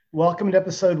Welcome to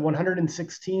episode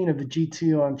 116 of the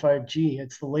G2 on 5G.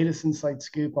 It's the latest inside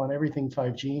scoop on everything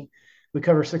 5G. We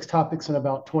cover 6 topics in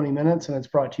about 20 minutes, and it's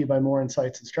brought to you by More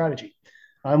Insights and Strategy.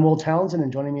 I'm Will Townsend,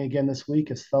 and joining me again this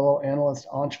week is fellow analyst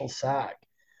Anshul Sag.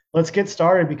 Let's get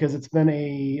started because it's been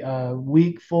a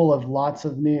week full of lots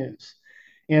of news.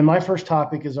 And my first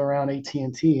topic is around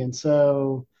AT&T. And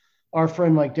so our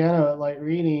friend Mike Dano at Light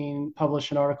Reading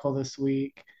published an article this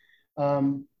week.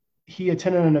 He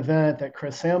attended an event that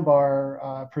Chris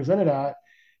Sambar presented at.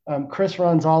 Chris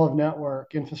runs all of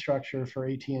network infrastructure for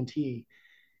AT&T.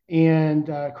 And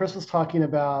Chris was talking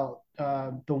about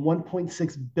the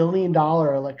 $1.6 billion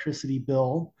electricity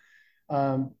bill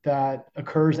that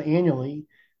occurs annually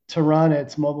to run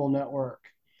its mobile network.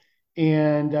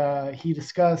 And he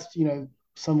discussed,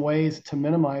 some ways to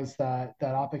minimize that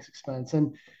OpEx expense.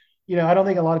 And I don't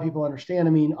think a lot of people understand.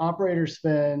 I mean, operators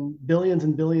spend billions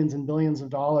and billions and billions of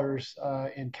dollars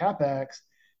in capex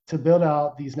to build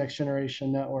out these next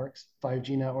generation networks,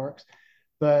 5G networks,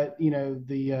 but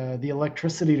the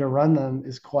electricity to run them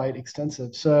is quite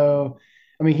extensive. So,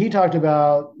 I mean, he talked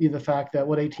about the fact that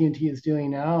what AT&T is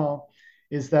doing now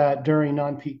is that during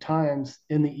non-peak times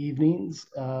in the evenings,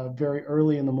 very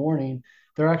early in the morning,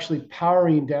 they're actually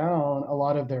powering down a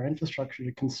lot of their infrastructure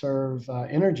to conserve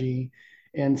energy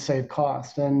and save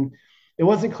cost. And it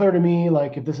wasn't clear to me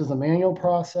like if this is a manual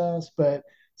process, but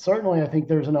certainly I think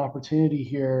there's an opportunity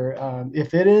here,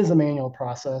 if it is a manual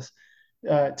process,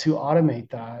 to automate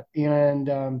that.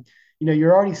 And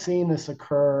you're already seeing this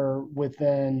occur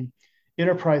within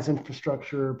enterprise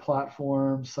infrastructure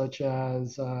platforms such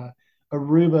as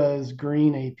Aruba's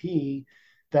Green AP,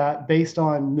 that based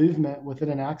on movement within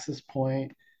an access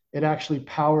point, it actually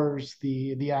powers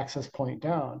the access point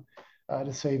down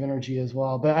to save energy as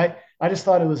well. But I just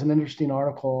thought it was an interesting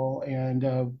article. And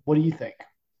what do you think?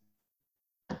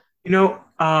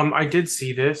 I did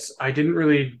see this. I didn't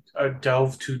really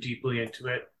delve too deeply into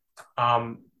it.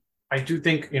 Um, I do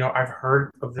think, I've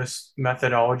heard of this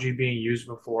methodology being used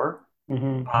before,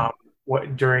 Mm-hmm.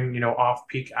 what during,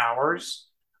 off-peak hours.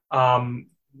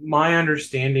 My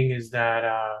understanding is that,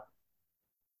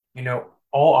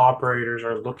 all operators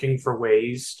are looking for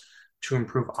ways to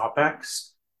improve OpEx,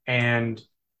 and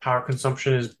power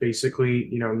consumption is basically,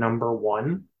 number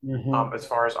one, Mm-hmm. as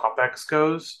far as OpEx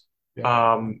goes.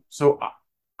 Yeah. So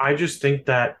I just think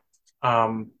that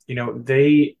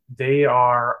they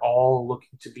are all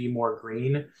looking to be more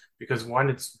green because one,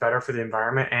 it's better for the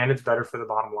environment and it's better for the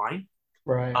bottom line.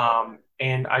 Right.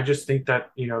 And I just think that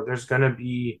there's going to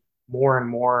be more and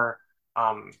more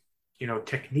um,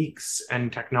 techniques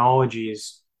and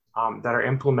technologies that are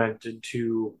implemented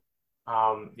to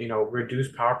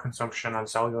reduce power consumption on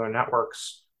cellular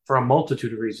networks for a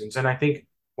multitude of reasons. And I think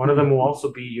one of them will Mm-hmm.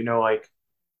 also be like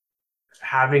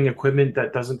having equipment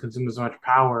that doesn't consume as much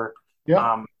power Yep.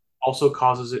 um, also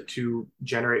causes it to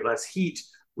generate less heat,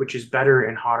 which is better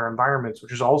in hotter environments,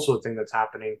 which is also a thing that's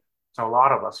happening to a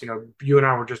lot of us. You and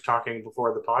I were just talking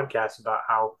before the podcast about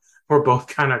how we're both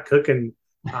kind of cooking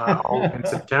all in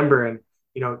September, and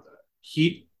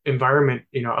heat environment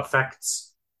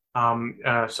affects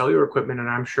cellular equipment, and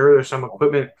I'm sure there's some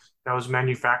equipment that was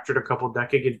manufactured a couple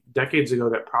decades ago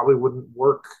that probably wouldn't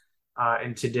work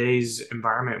in today's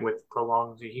environment with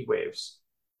prolonged heat waves.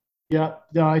 Yeah,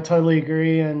 no, I totally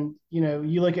agree. And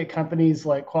you look at companies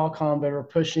like Qualcomm that are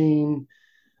pushing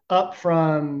up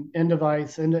from end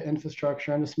device into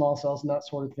infrastructure, into small cells and that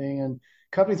sort of thing. And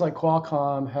companies like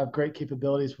Qualcomm have great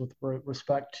capabilities with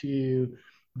respect to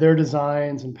their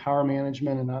designs and power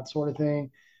management and that sort of thing.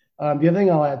 The other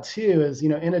thing I'll add too is,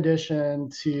 in addition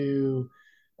to,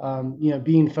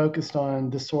 being focused on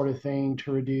this sort of thing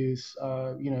to reduce,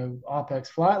 OpEx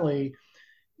flatly,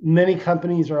 many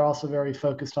companies are also very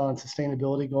focused on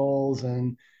sustainability goals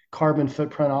and carbon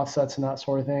footprint offsets and that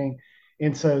sort of thing.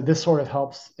 And so this sort of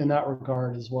helps in that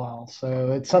regard as well.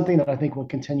 So it's something that I think we'll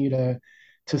continue to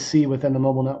see within the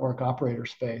mobile network operator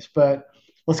space. But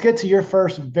let's get to your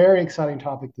first very exciting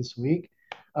topic this week.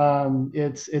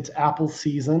 It's Apple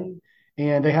season,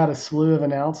 and they had a slew of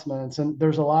announcements, and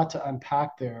there's a lot to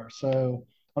unpack there. So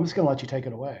I'm just going to let you take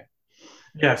it away.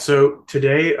 Yeah, so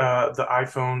today the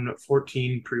iPhone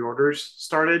 14 pre-orders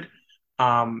started,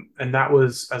 and that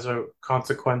was as a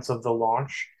consequence of the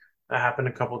launch that happened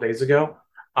a couple days ago.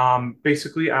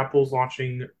 Basically, Apple's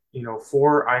launching,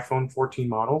 four iPhone 14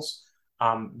 models.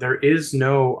 There is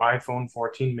no iPhone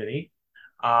 14 mini.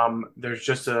 There's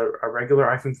just a regular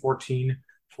iPhone 14,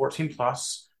 14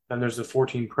 Plus, then there's the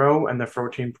 14 Pro and the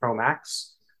 14 Pro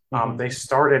Max. They Mm-hmm.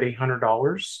 start at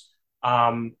 $800.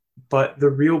 Um, but the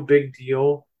real big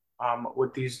deal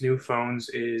with these new phones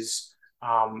is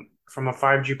From a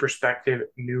 5G perspective,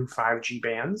 new 5G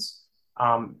bands.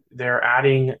 They're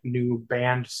adding new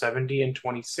band 70 and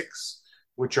 26,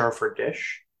 which are for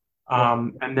Dish. Yeah.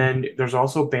 And then there's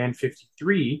also band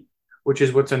 53, which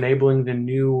is what's enabling the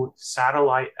new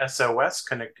satellite SOS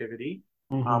connectivity,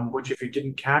 Hmm. which, if you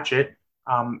didn't catch it,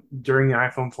 during the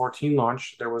iPhone 14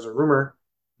 launch, there was a rumor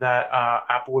that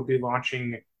Apple would be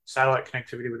launching satellite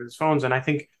connectivity with its phones. And I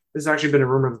think this has actually been a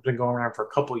rumor that's been going around for a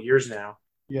couple of years now.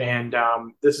 Yeah.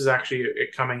 And this is actually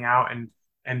it coming out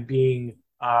and being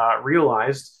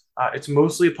realized. It's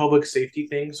mostly a public safety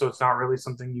thing, so it's not really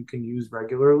something you can use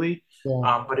regularly.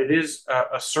 Yeah. But it is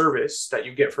a service that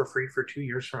you get for free for 2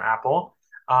 years from Apple,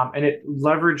 and it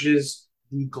leverages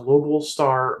the Global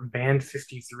Star Band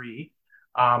 53,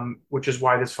 which is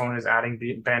why this phone is adding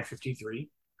Band 53.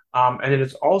 And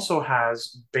it also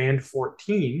has Band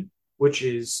 14, which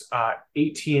is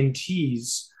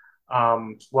AT&T's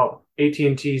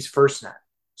AT&T's FirstNet.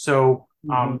 So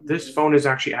Hmm. this phone is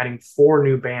actually adding four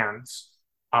new bands,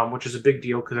 which is a big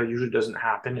deal because that usually doesn't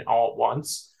happen all at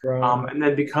once. Right. And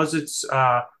then because it's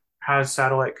has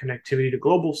satellite connectivity to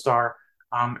Globalstar,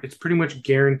 it's pretty much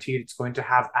guaranteed it's going to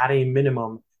have at a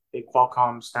minimum a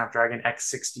Qualcomm Snapdragon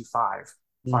X65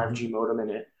 5G Hmm. modem in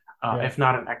it. Yeah. If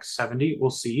not an X70, we'll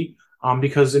see.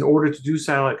 Because in order to do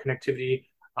satellite connectivity,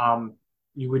 um,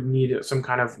 you would need some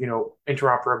kind of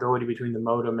interoperability between the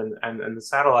modem and the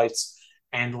satellites.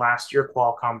 And last year,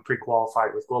 Qualcomm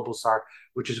pre-qualified with Globalstar,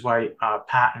 which is why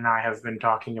Pat and I have been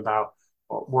talking about.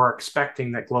 We're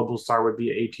expecting that Globalstar would be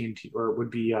AT&T or would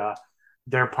be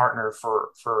their partner for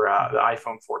the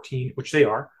iPhone 14, which they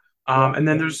are. Yeah. And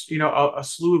then there's a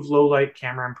slew of low light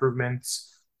camera improvements.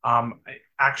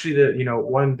 Actually, the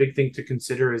one big thing to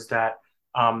consider is that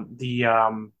the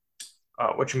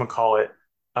what you call it,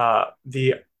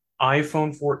 the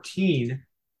iPhone 14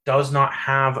 does not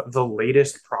have the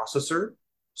latest processor.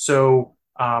 So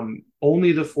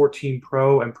only the 14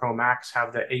 Pro and Pro Max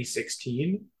have the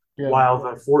A16, Yeah. while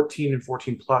the 14 and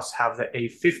 14 Plus have the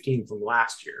A15 from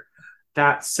last year.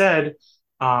 That said,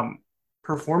 um,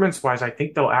 performance wise, I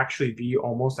think they'll actually be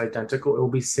almost identical. It will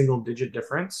be single digit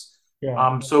difference.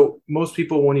 Yeah. So most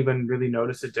people won't even really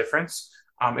notice a difference.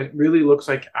 It really looks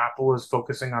like Apple is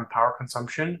focusing on power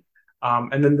consumption.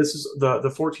 And then this is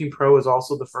the 14 Pro is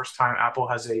also the first time Apple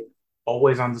has a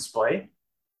always on display,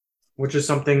 which is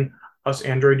something us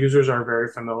Android users are very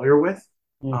familiar with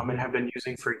and Hmm. have been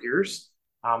using for years.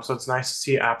 So it's nice to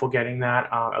see Apple getting that,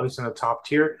 at least in the top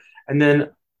tier. And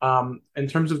then in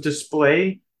terms of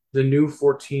display, the new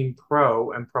 14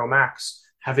 Pro and Pro Max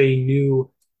have a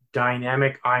new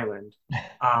dynamic island,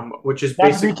 which is Not to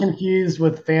be basically confused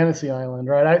with Fantasy Island,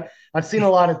 right? I've seen a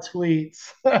lot of tweets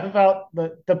about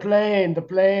the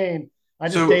plane. I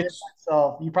just so dated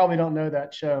myself. You probably don't know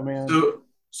that show, man.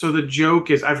 so the joke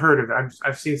is I've heard of it.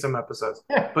 I've seen some episodes,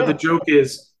 but the joke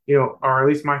is, or at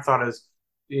least my thought is,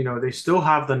 they still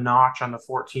have the notch on the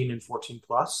 14 and 14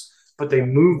 plus, but they Yeah.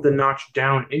 moved the notch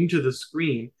down into the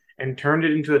screen and turned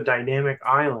it into a dynamic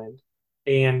island.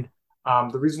 And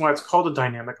the reason why it's called a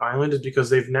dynamic island is because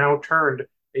they've now turned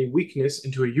a weakness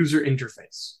into a user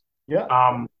interface. Yeah.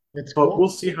 Um, It's but cool. we'll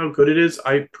see how good it is.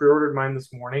 I pre-ordered mine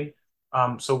this morning,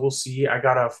 so we'll see. I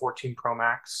got a 14 Pro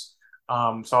Max,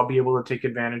 so I'll be able to take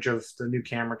advantage of the new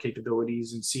camera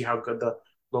capabilities and see how good the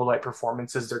low light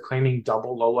performance is. They're claiming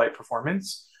double low light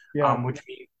performance, Yeah. which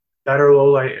means better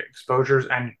low light exposures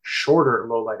and shorter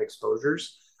low light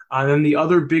exposures. And then the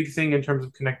other big thing in terms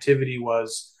of connectivity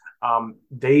was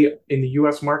they in the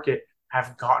U.S. market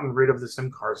have gotten rid of the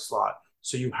SIM card slot,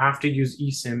 so you have to use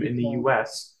eSIM in the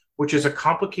U.S., which is a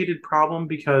complicated problem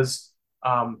because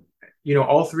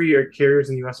all three carriers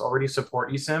in the US already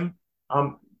support eSIM.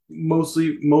 Um,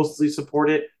 mostly support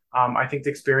it. I think the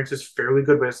experience is fairly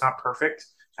good, but it's not perfect.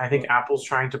 I think Apple's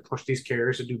trying to push these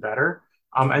carriers to do better.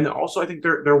 Yeah. And also I think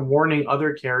they're warning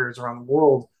other carriers around the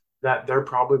world that they're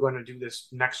probably going to do this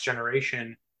next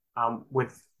generation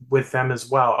with them as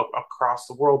well across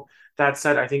the world. That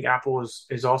said, I think Apple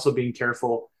is also being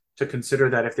careful to consider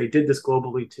that if they did this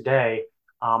globally today,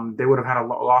 they would have had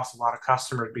lost a lot of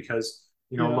customers because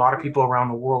a Yeah. lot of people around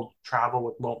the world travel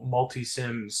with multi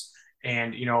sims,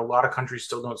 and a lot of countries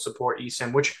still don't support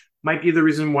eSIM, which might be the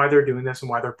reason why they're doing this and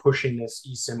why they're pushing this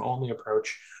eSIM only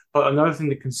approach. But another thing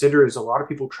to consider is a lot of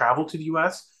people travel to the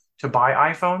US to buy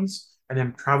iPhones and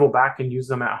then travel back and use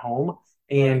them at home,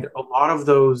 Right. and a lot of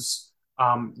those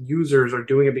users are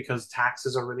doing it because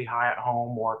taxes are really high at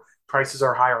home or prices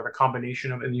are high or the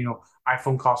combination of, and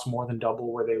iPhone costs more than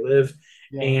double where they live.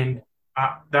 Yeah. And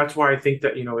that's why I think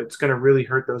that it's going to really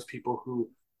hurt those people who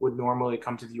would normally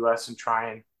come to the U.S. and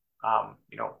try and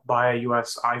buy a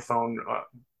U.S. iPhone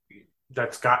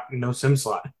that's got no SIM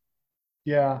slot.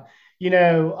 Yeah.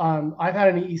 I've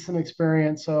had an eSIM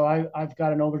experience. So I've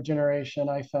got an older generation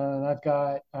iPhone. I've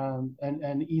got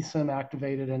an eSIM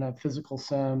activated in a physical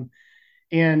SIM.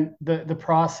 And the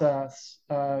process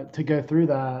to go through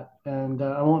that, and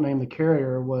I won't name the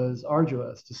carrier, was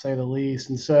arduous to say the least.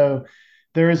 And so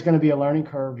there is going to be a learning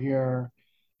curve here.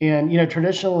 And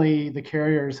traditionally the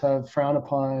carriers have frowned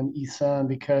upon eSIM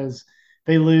because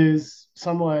they lose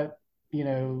somewhat,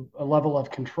 a level of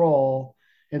control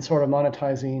in sort of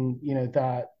monetizing,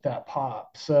 that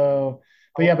pop. So,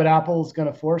 but yeah, but Apple's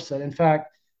going to force it. In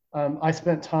fact, I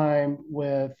spent time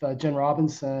with Jen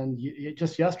Robinson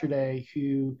just yesterday,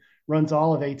 who runs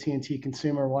all of AT&T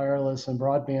consumer wireless and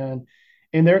broadband,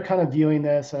 and they're kind of viewing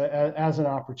this as an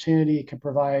opportunity. It can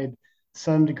provide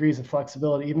some degrees of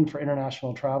flexibility, even for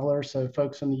international travelers, so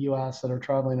folks in the U.S. that are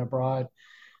traveling abroad.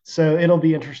 So it'll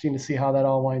be interesting to see how that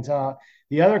all winds out.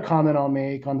 The other comment I'll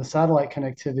make on the satellite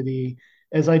connectivity,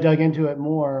 as I dug into it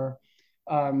more,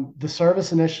 the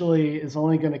service initially is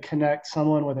only going to connect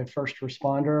someone with a first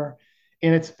responder,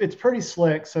 and it's pretty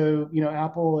slick. So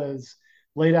Apple has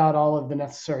laid out all of the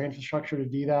necessary infrastructure to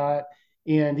do that,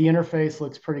 and the interface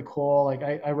looks pretty cool. Like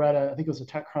I read I think it was a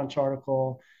TechCrunch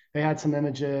article. They had some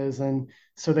images, and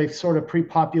so they've sort of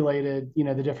pre-populated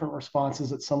the different responses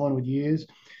that someone would use.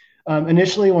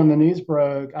 Initially, when the news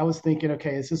broke, I was thinking,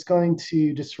 okay, is this going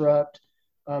to disrupt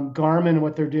Garmin and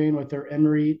what they're doing with their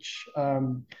InReach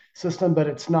system? But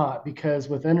it's not, because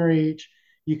with InReach,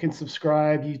 you can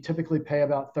subscribe. You typically pay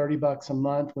about $30 a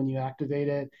month when you activate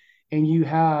it, and you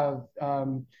have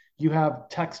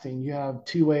texting, you have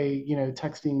two-way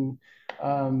texting,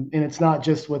 and it's not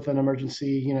just with an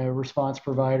emergency response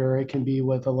provider. It can be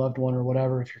with a loved one or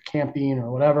whatever, if you're camping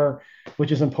or whatever,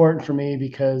 which is important for me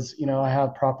because I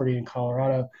have property in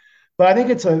Colorado. But I think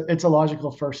it's a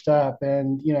logical first step.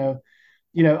 And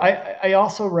I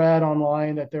also read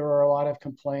online that there were a lot of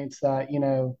complaints that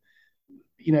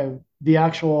the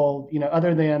actual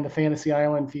other than the Fantasy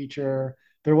Island feature,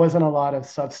 there wasn't a lot of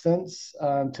substance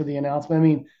to the announcement. I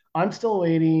mean, I'm still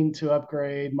waiting to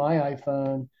upgrade my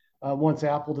iPhone once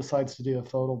Apple decides to do a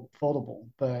foldable.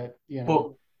 But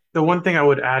Well, the one thing I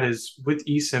would add is with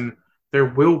eSIM, there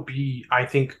will be, I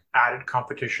think, added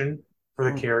competition for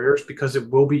the mm, carriers because it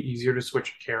will be easier to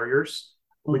switch carriers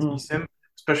with mhm, eSIM,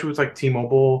 especially with like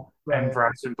T-Mobile and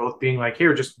right, Verizon both being like,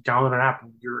 here, just download an app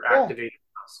and you're yeah, activating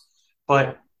us. yeah.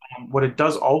 But what it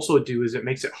does also do is it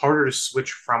makes it harder to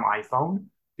switch from iPhone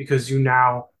because you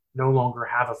now no longer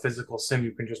have a physical SIM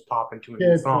you can just pop into a new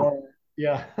Good phone. point.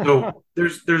 Yeah. So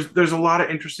there's a lot of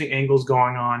interesting angles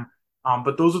going on,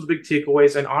 but those are the big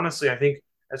takeaways. And honestly, I think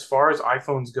as far as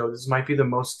iPhones go, this might be the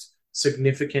most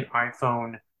significant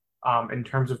iPhone in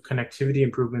terms of connectivity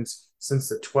improvements since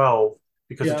the 12,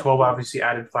 because the Yeah. 12 obviously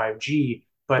added 5G.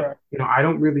 But Correct. I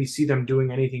don't really see them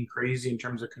doing anything crazy in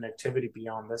terms of connectivity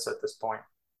beyond this at this point.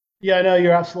 Yeah, no,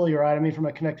 you're absolutely right. I mean, from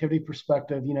a connectivity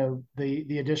perspective,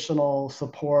 the additional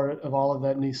support of all of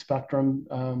that new spectrum,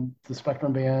 the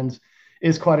spectrum bands,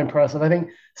 is quite impressive. I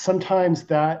think sometimes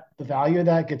that the value of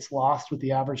that gets lost with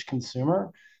the average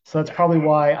consumer. So that's probably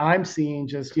why I'm seeing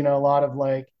just a lot of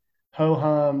like ho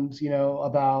hums,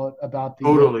 about the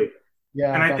Totally.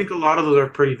 yeah And I about think a lot of those are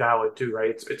pretty valid too,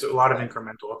 right? It's a lot of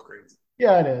incremental upgrades.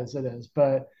 Yeah, it is. It is.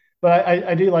 But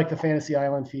I do like the Fantasy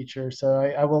Island feature, so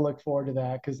I will look forward to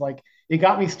that, because like it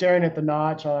got me staring at the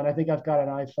notch on. I think I've got an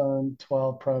iPhone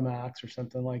 12 Pro Max or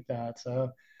something like that.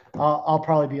 So I'll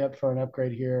probably be up for an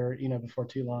upgrade here, before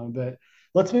too long. But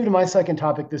let's move to my second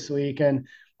topic this week, and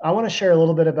I want to share a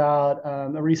little bit about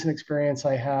a recent experience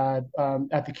I had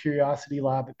at the Curiosity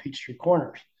Lab at Peachtree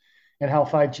Corners, and how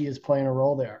 5G is playing a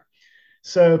role there.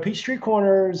 So Peachtree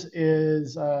Corners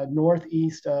is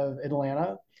northeast of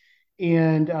Atlanta,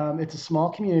 and it's a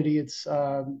small community. It's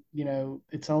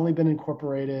only been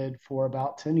incorporated for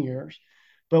about 10 years.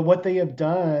 But what they have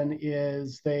done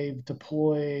is they've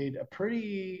deployed a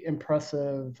pretty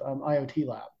impressive IoT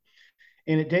lab.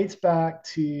 And it dates back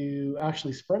to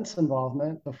actually Sprint's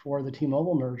involvement before the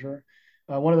T-Mobile merger.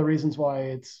 One of the reasons why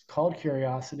it's called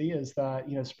Curiosity is that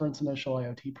Sprint's initial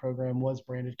IoT program was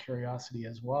branded Curiosity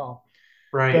as well.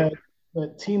 Right.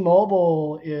 But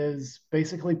T-Mobile is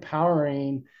basically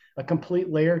powering a complete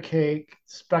layer cake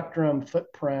spectrum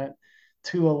footprint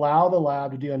to allow the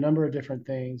lab to do a number of different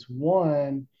things.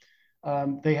 One,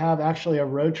 they have actually a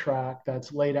road track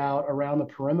that's laid out around the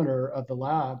perimeter of the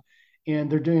lab, and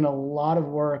they're doing a lot of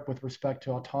work with respect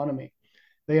to autonomy.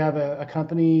 They have a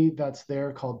company that's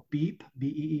there called Beep,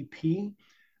 Beep.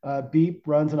 Beep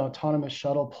runs an autonomous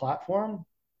shuttle platform.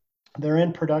 They're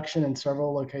in production in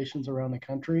several locations around the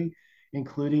country,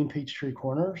 including Peachtree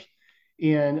Corners.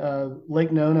 and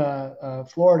Lake Nona,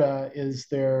 Florida, is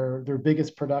their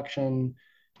biggest production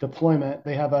deployment.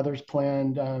 They have others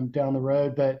planned down the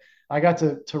road, but I got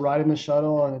to ride in the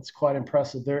shuttle, and it's quite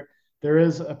impressive. There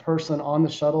is a person on the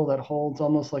shuttle that holds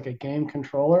almost like a game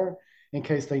controller in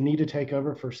case they need to take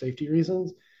over for safety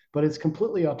reasons, but it's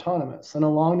completely autonomous. And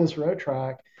along this road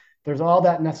track, there's all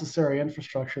that necessary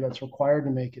infrastructure that's required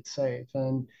to make it safe.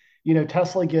 And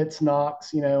Tesla gets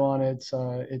knocks, on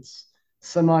its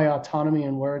semi-autonomy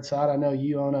and where it's at. I know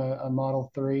you own a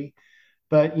Model 3,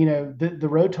 but the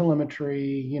road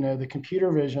telemetry, the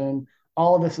computer vision,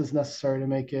 all of this is necessary to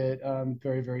make it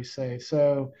very, very safe.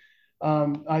 So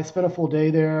I spent a full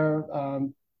day there,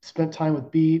 spent time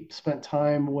with Beep, spent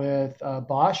time with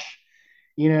Bosch,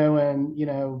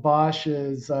 and Bosch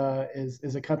is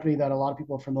a company that a lot of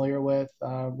people are familiar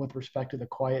with respect to the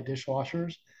quiet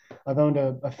dishwashers. I've owned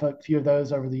a few of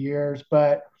those over the years,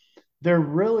 but they're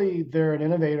an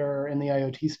innovator in the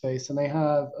IoT space, and they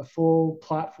have a full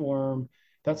platform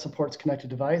that supports connected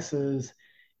devices.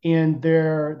 And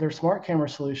their smart camera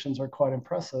solutions are quite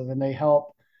impressive, and they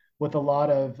help with a lot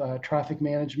of traffic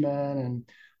management. And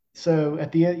so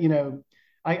at the end,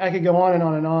 I could go on and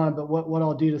on and on, but what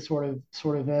I'll do to sort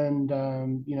of end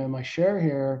my share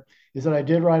here is that I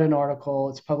did write an article.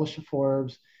 It's published to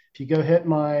Forbes. If you go hit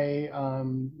my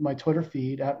Twitter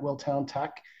feed at Willtown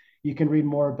Tech, you can read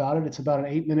more about it. It's about an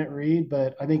 8-minute read,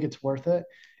 but I think it's worth it.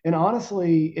 And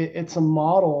honestly, it's a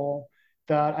model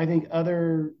that I think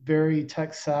other very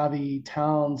tech savvy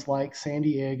towns like San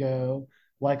Diego,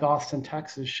 like Austin,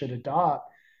 Texas, should adopt.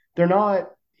 They're not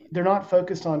they're not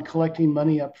focused on collecting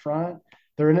money up front.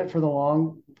 They're in it for the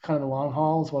long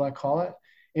haul is what I call it.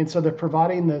 And so they're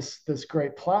providing this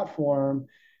great platform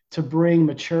to bring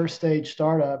mature stage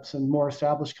startups and more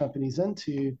established companies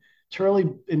into to really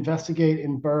investigate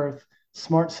and birth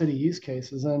smart city use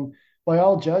cases. And by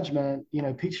all judgment,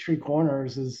 Peachtree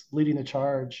Corners is leading the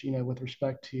charge, with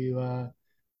respect to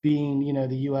being,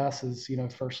 the U.S.'s,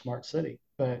 first smart city.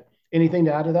 But anything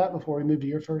to add to that before we move to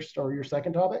your first or your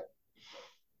second topic?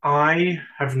 I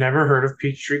have never heard of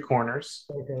Peachtree Corners,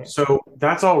 Okay. so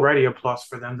that's already a plus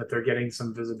for them that they're getting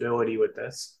some visibility with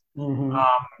this. Mm-hmm.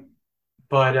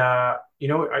 But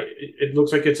it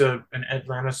looks like it's an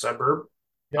Atlanta suburb,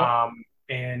 Yep.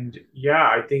 and yeah,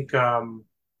 I think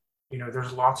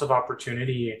there's lots of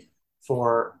opportunity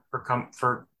for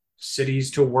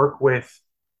cities to work with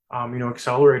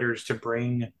accelerators to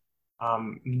bring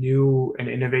new and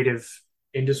innovative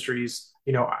industries.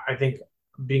 I think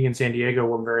being in San Diego,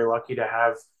 we're very lucky to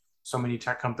have so many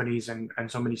tech companies and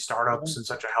so many Yeah. startups and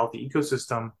such a healthy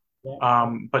ecosystem. Yeah.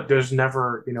 But there's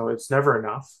never, it's never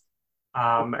enough.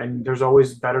 And there's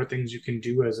always better things you can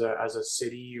do as a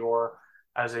city or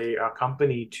as a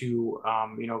company to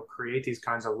create these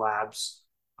kinds of labs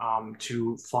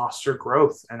to foster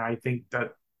growth. And I think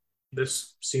that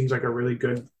this seems like a really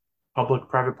good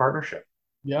public-private partnership.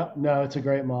 Yeah. No, it's a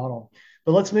great model.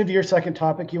 But let's move to your second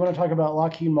topic. You want to talk about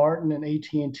Lockheed Martin and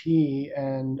AT&T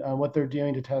and what they're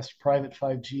doing to test private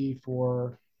 5G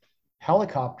for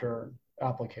helicopter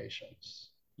applications.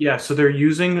 Yeah, so they're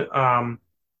using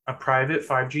a private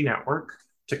 5G network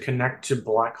to connect to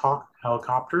Black Hawk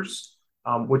helicopters,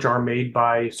 which are made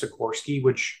by Sikorsky,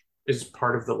 which is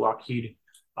part of the Lockheed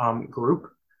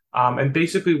group. And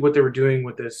basically, what they were doing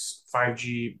with this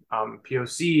 5G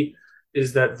POC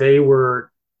is that they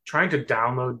were trying to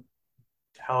download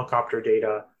helicopter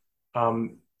data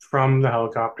from the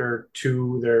helicopter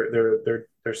to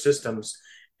their systems.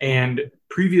 And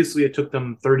previously, it took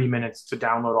them 30 minutes to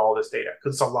download all this data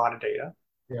because it's a lot of data.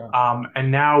 Yeah.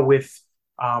 And now with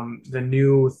the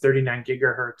new 39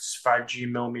 gigahertz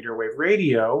 5G millimeter wave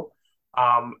radio,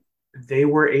 they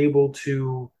were able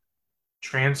to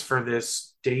transfer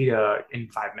this data in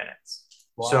 5 minutes.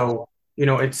 Wow. So,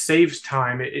 it saves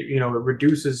time. It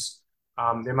reduces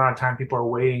the amount of time people are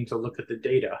waiting to look at the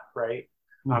data, right?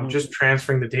 Mm-hmm. Just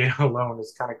transferring the data alone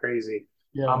is kind of crazy.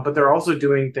 Yeah. But they're also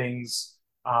doing things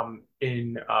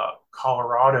in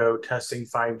Colorado testing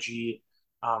 5G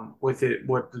with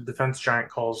what the defense giant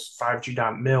calls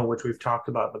 5G.mil, which we've talked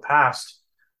about in the past.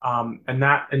 And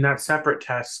that separate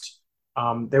test,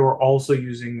 they were also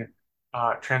using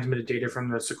transmitted data from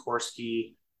the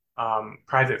Sikorsky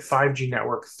private 5G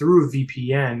network through a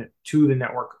VPN to the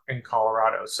network in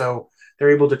Colorado. So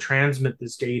they're able to transmit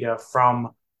this data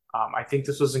from, I think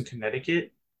this was in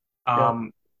Connecticut, Yeah.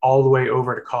 um, all the way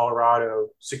over to Colorado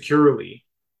securely,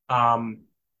 um,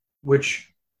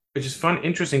 which is fun,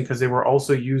 interesting because they were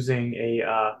also using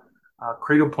a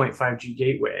Cradlepoint 5G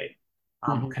gateway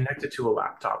Mm-hmm. connected to a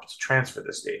laptop to transfer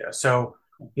this data. So,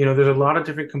 there's a lot of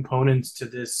different components to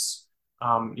this,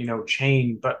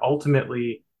 chain, but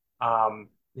ultimately,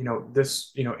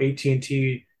 This,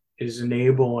 AT&T is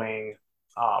enabling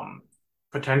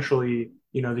potentially,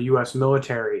 the U.S.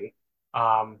 military,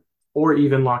 um, or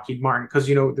even Lockheed Martin, because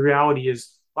the reality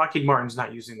is Lockheed Martin's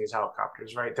not using these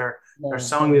helicopters, right? They're No.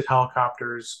 selling these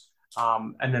helicopters,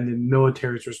 and then the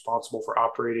military is responsible for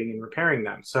operating and repairing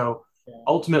them. So Yeah.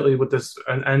 ultimately, what this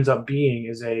ends up being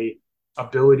is a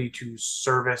ability to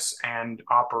service and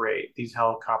operate these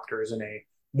helicopters in a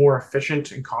more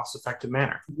efficient and cost-effective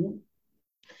manner. Mhm.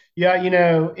 Yeah,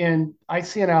 and I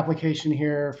see an application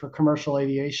here for commercial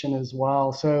aviation as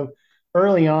well. So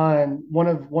early on, one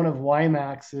of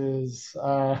WiMAX's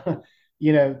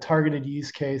targeted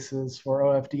use cases for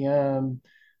OFDM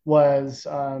was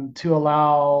to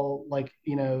allow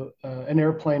an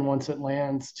airplane once it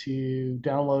lands to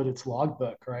download its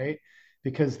logbook, right?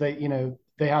 Because they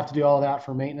have to do all of that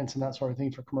for maintenance and that sort of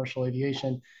thing for commercial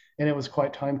aviation, and it was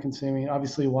quite time consuming.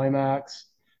 Obviously, WiMAX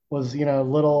was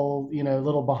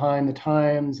little behind the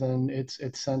times, and it's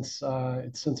since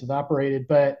evaporated.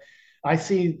 But I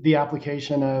see the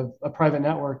application of a private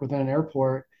network within an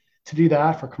airport to do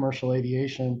that for commercial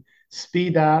aviation,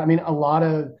 speed that. I mean, a lot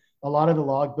of the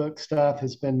logbook stuff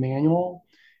has been manual,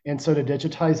 and so to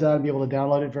digitize that and be able to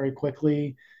download it very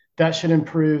quickly, that should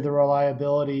improve the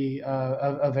reliability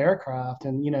of aircraft.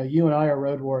 And you and I are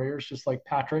road warriors, just like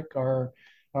Patrick,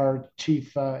 our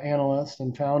chief analyst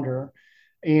and founder,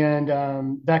 and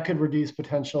that could reduce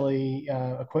potentially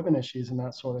equipment issues and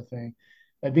that sort of thing.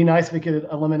 It'd be nice if we could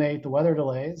eliminate the weather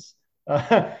delays.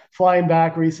 Flying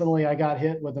back recently, I got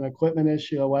hit with an equipment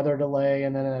issue, a weather delay,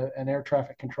 and then an air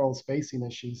traffic control spacing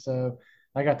issue. So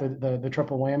I got the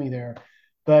triple whammy there.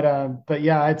 But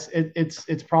yeah,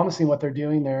 it's promising what they're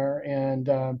doing there,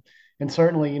 and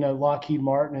certainly Lockheed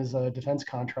Martin is a defense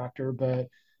contractor, but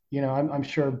I'm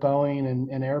sure Boeing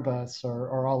and Airbus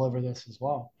are all over this as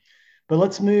well. But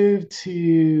let's move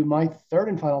to my third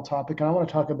and final topic. I want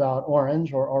to talk about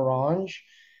Orange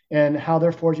and how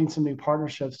they're forging some new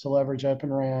partnerships to leverage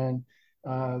OpenRAN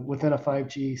within a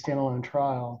 5G standalone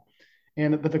trial.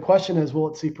 But the question is, will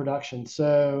it see production?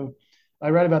 So I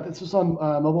read about this was on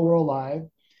Mobile World Live,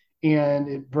 and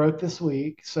it broke this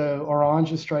week. So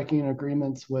Orange is striking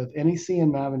agreements with NEC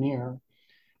and Mavenir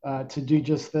to do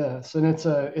just this, and it's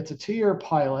a 2-year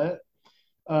pilot.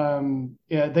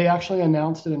 Yeah, they actually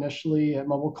announced it initially at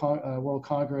World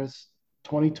Congress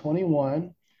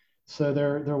 2021, so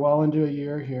they're well into a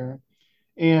year here,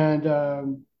 and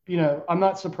I'm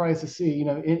not surprised to see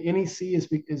NEC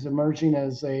is emerging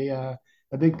as a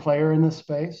big player in this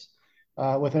space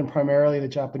within primarily the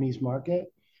Japanese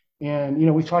market, and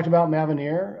we've talked about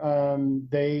Mavenir.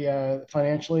 They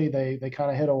financially they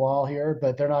kind of hit a wall here,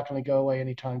 but they're not going to go away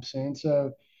anytime soon.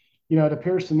 So it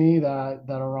appears to me that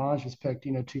Orange has picked,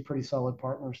 two pretty solid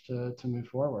partners to move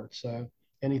forward. So,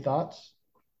 any thoughts?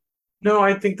 No,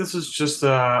 I think this is just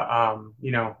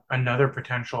another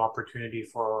potential opportunity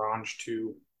for Orange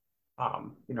to,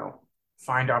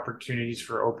 find opportunities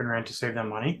for OpenRAN to save them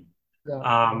money.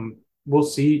 Yeah. We'll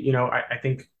see. I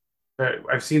think that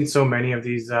I've seen so many of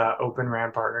these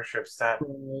OpenRAN partnerships that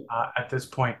Right. at this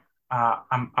point,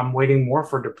 I'm waiting more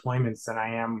for deployments than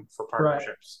I am for Right.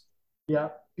 partnerships. Yeah.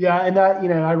 Yeah. And that,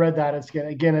 I read that it's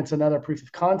again, it's another proof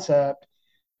of concept.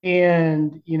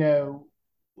 And,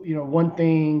 one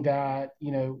thing that,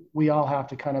 we all have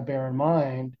to kind of bear in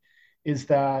mind is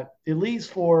that at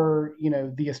least for,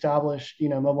 the established,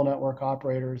 mobile network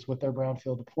operators with their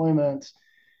brownfield deployments,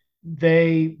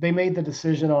 they made the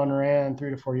decision on RAN 3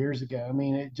 to 4 years ago. I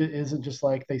mean, it isn't just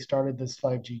like they started this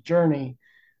 5G journey.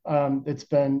 It's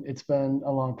been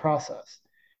a long process,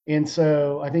 and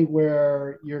so I think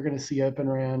where you're going to see Open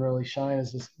RAN really shine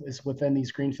is within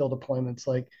these greenfield deployments,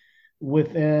 like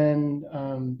within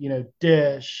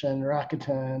Dish and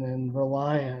Rakuten and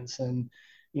Reliance, and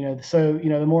so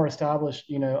the more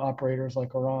established operators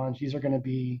like Orange, these are going to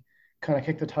be kind of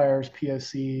kick the tires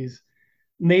POCs.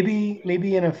 Maybe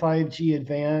in a 5G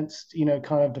advanced,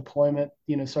 kind of deployment,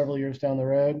 several years down the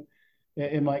road,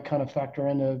 it might kind of factor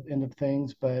into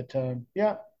things. But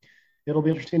yeah, it'll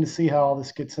be interesting to see how all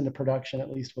this gets into production,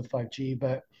 at least with 5G.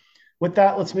 But with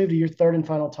that, let's move to your third and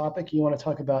final topic. You want to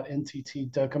talk about NTT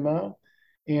DoCoMo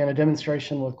and a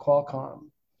demonstration with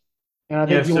Qualcomm. And I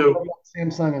Yeah. think you want to So talk about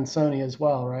Samsung and Sony as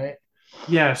well, right?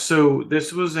 Yeah, so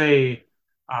this was a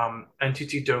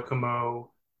NTT DoCoMo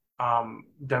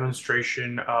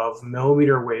demonstration of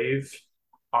millimeter wave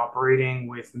operating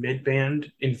with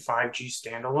mid-band in 5G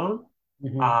standalone.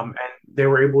 Mm-hmm. And they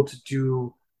were able to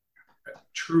do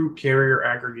true carrier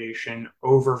aggregation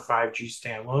over 5G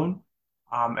standalone.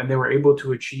 And they were able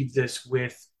to achieve this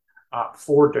with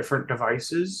 4 different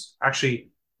devices.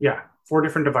 Actually, yeah, 4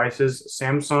 different devices: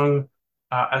 Samsung,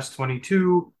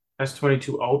 S22,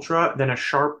 S22 Ultra, then a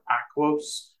Sharp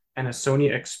Aquos, and a Sony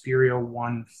Xperia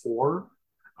 1 4.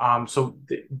 So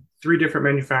three different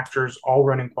manufacturers all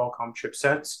running Qualcomm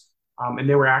chipsets. And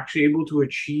they were actually able to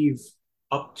achieve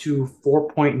up to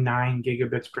 4.9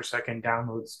 gigabits per second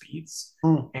download speeds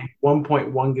Hmm. and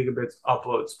 1.1 gigabits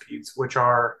upload speeds, which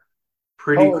are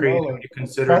pretty Holy crazy when moly. you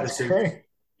consider That's this is great.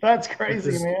 That's this crazy,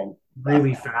 is man.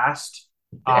 really fast.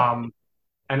 Yeah.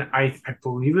 And I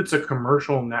believe it's a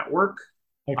commercial network.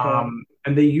 Okay.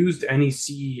 And they used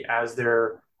NEC as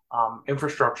their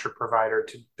infrastructure provider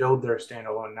to build their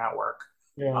standalone network.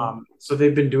 Yeah. So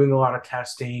they've been doing a lot of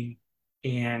testing,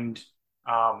 and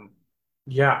um,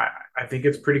 yeah, I think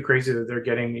it's pretty crazy that they're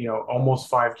getting almost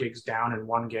 5 gigs down and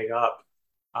 1 gig up.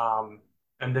 Um,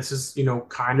 and this is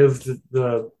kind of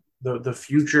the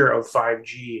future of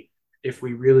 5G if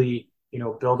we really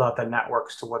build out the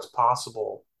networks to what's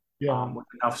possible Yeah. with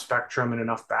enough spectrum and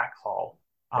enough backhaul.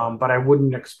 Yeah. But I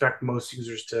wouldn't expect most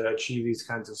users to achieve these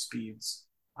kinds of speeds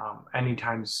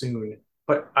anytime soon.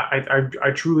 But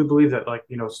I truly believe that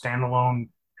standalone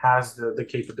has the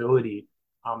capability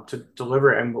to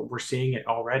deliver, and we're seeing it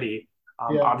already.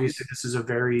 Yeah. Obviously, this is a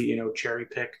very cherry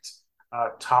picked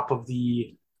top of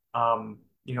the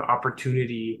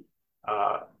opportunity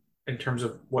in terms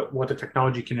of what the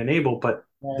technology can enable, but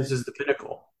this Right. is the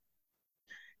pinnacle.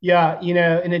 Yeah,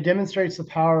 and it demonstrates the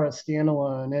power of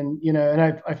standalone. And, and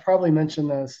I've probably mentioned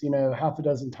this, half a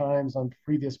dozen times on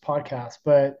previous podcasts,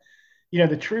 but,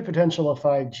 the true potential of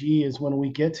 5G is when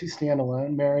we get to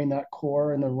standalone, marrying that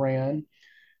core and the RAN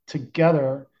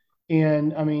together.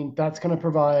 And I mean, that's going to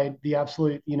provide the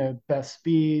absolute, best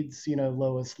speeds,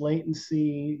 lowest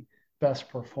latency, best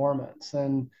performance.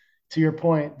 And to your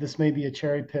point, this may be a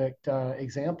cherry picked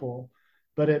example,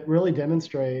 but it really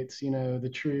demonstrates, the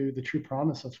true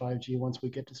promise of 5G once we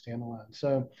get to standalone.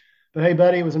 So, but hey,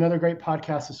 buddy, it was another great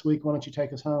podcast this week. Why don't you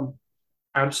take us home?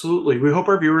 Absolutely. We hope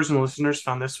our viewers and listeners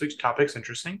found this week's topics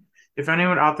interesting. If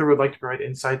anyone out there would like to provide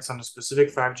insights on a specific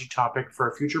 5G topic for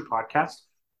a future podcast,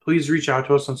 please reach out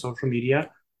to us on social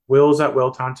media. Will's at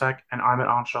Will Tantech, and I'm at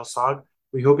Anshel Sag.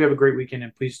 We hope you have a great weekend,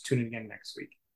 and please tune in again next week.